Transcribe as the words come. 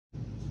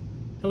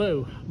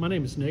Hello, my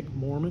name is Nick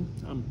Moreman.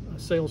 I'm a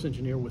sales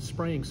engineer with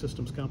Spraying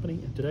Systems Company,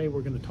 and today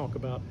we're going to talk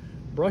about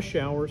brush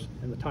showers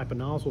and the type of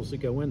nozzles that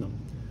go in them.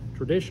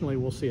 Traditionally,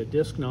 we'll see a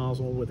disc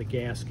nozzle with a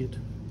gasket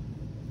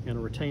and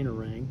a retainer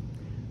ring.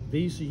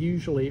 These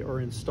usually are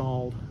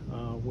installed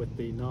with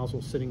the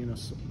nozzle sitting in a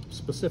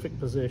specific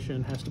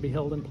position, has to be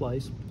held in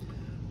place.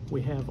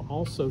 We have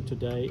also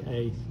today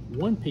a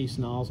one-piece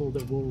nozzle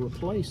that will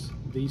replace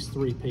these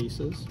three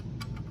pieces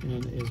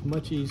and is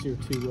much easier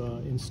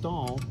to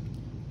install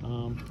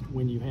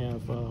when you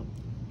have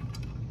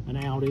an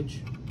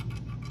outage.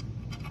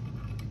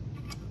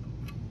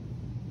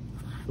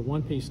 The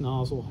one-piece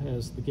nozzle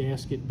has the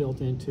gasket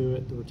built into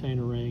it, the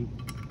retainer ring,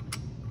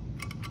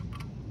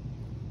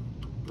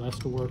 less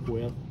to work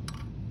with,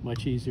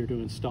 much easier to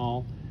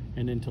install.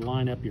 And then to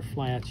line up your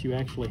flats, you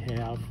actually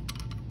have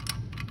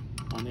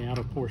on the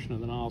outer portion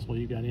of the nozzle,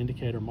 you've got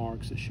indicator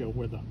marks that show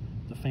where the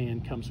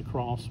fan comes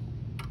across.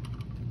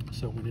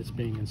 So when it's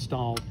being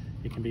installed,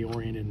 it can be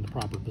oriented in the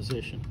proper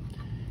position.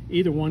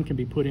 Either one can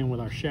be put in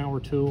with our shower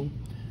tool.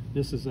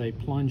 This is a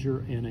plunger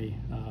and a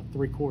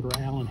 3/4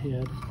 Allen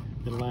head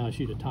that allows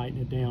you to tighten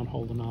it down,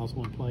 hold the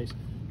nozzle in place.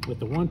 With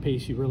the one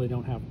piece, you really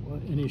don't have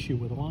an issue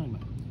with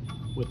alignment.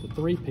 With the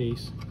three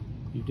piece,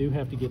 you do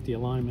have to get the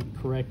alignment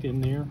correct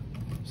in there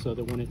so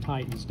that when it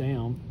tightens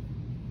down,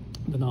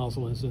 the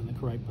nozzle is in the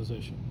correct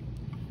position.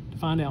 To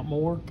find out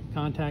more,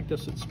 contact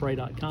us at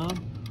spray.com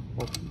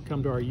or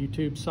come to our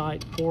YouTube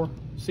site or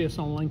see us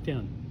on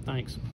LinkedIn. Thanks.